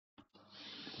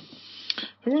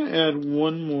I want to add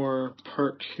one more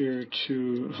part here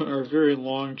to our very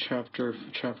long chapter,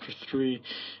 chapter 3,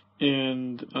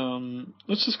 and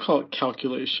let's just call it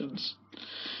calculations.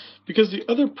 Because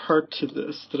the other part to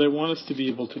this that I want us to be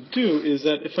able to do is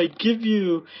that if I give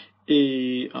you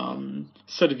a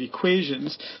set of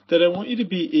equations, that I want you to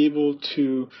be able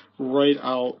to write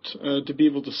out, to be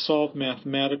able to solve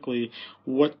mathematically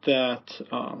what that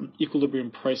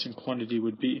equilibrium price and quantity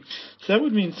would be. So that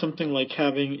would mean something like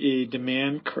having a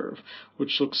demand curve,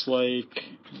 which looks like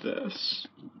this.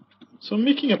 So I'm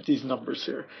making up these numbers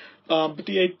here. But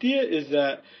the idea is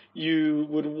that you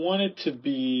would want it to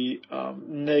be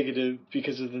negative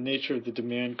because of the nature of the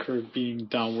demand curve being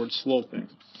downward sloping.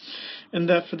 And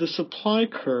that for the supply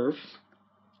curve,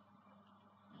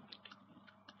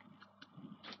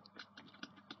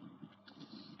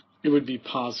 it would be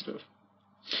positive.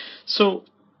 So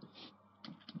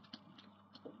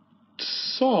to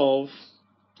solve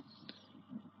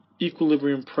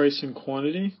equilibrium price and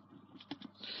quantity,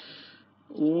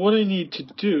 what I need to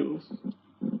do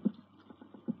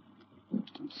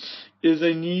is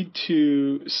I need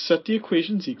to set the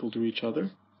equations equal to each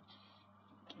other.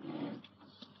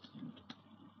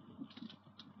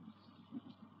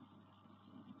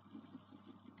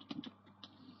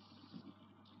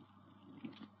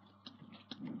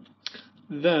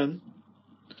 Then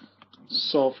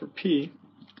solve for P.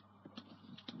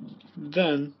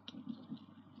 Then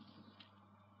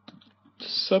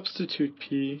substitute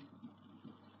P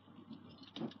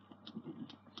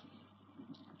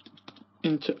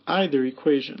into either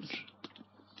equation.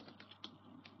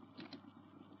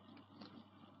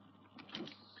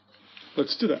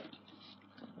 Let's do that.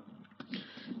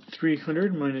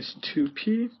 300 minus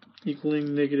 2P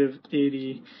equaling negative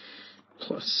 80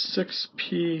 plus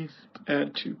 6P,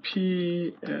 add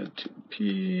 2P, add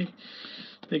 2P.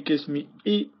 That gives me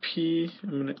 8P.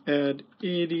 I'm going to add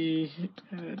 80,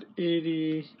 add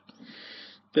 80.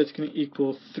 That's going to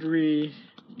equal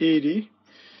 380.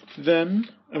 Then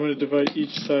I'm going to divide each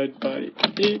side by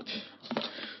 8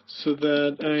 so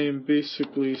that I am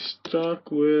basically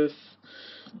stuck with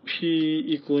P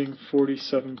equaling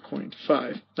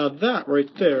 47.5. Now that right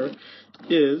there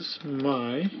is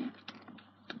my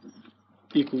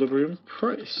equilibrium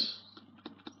price.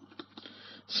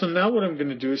 So now what I'm going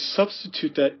to do is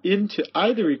substitute that into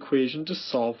either equation to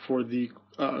solve for the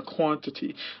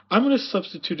quantity. I'm going to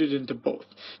substitute it into both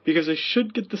because I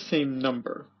should get the same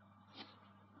number.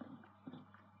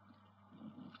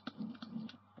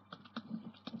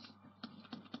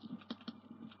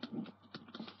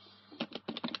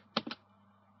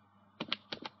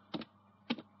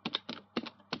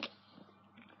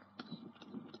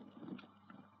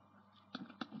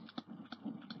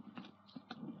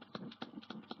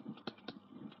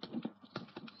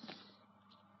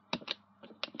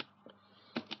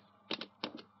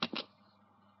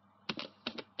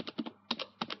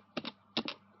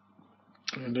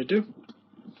 And I do.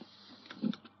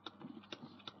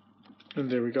 And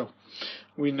there we go.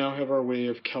 We now have our way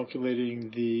of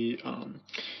calculating the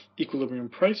equilibrium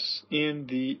price and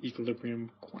the equilibrium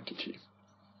quantity.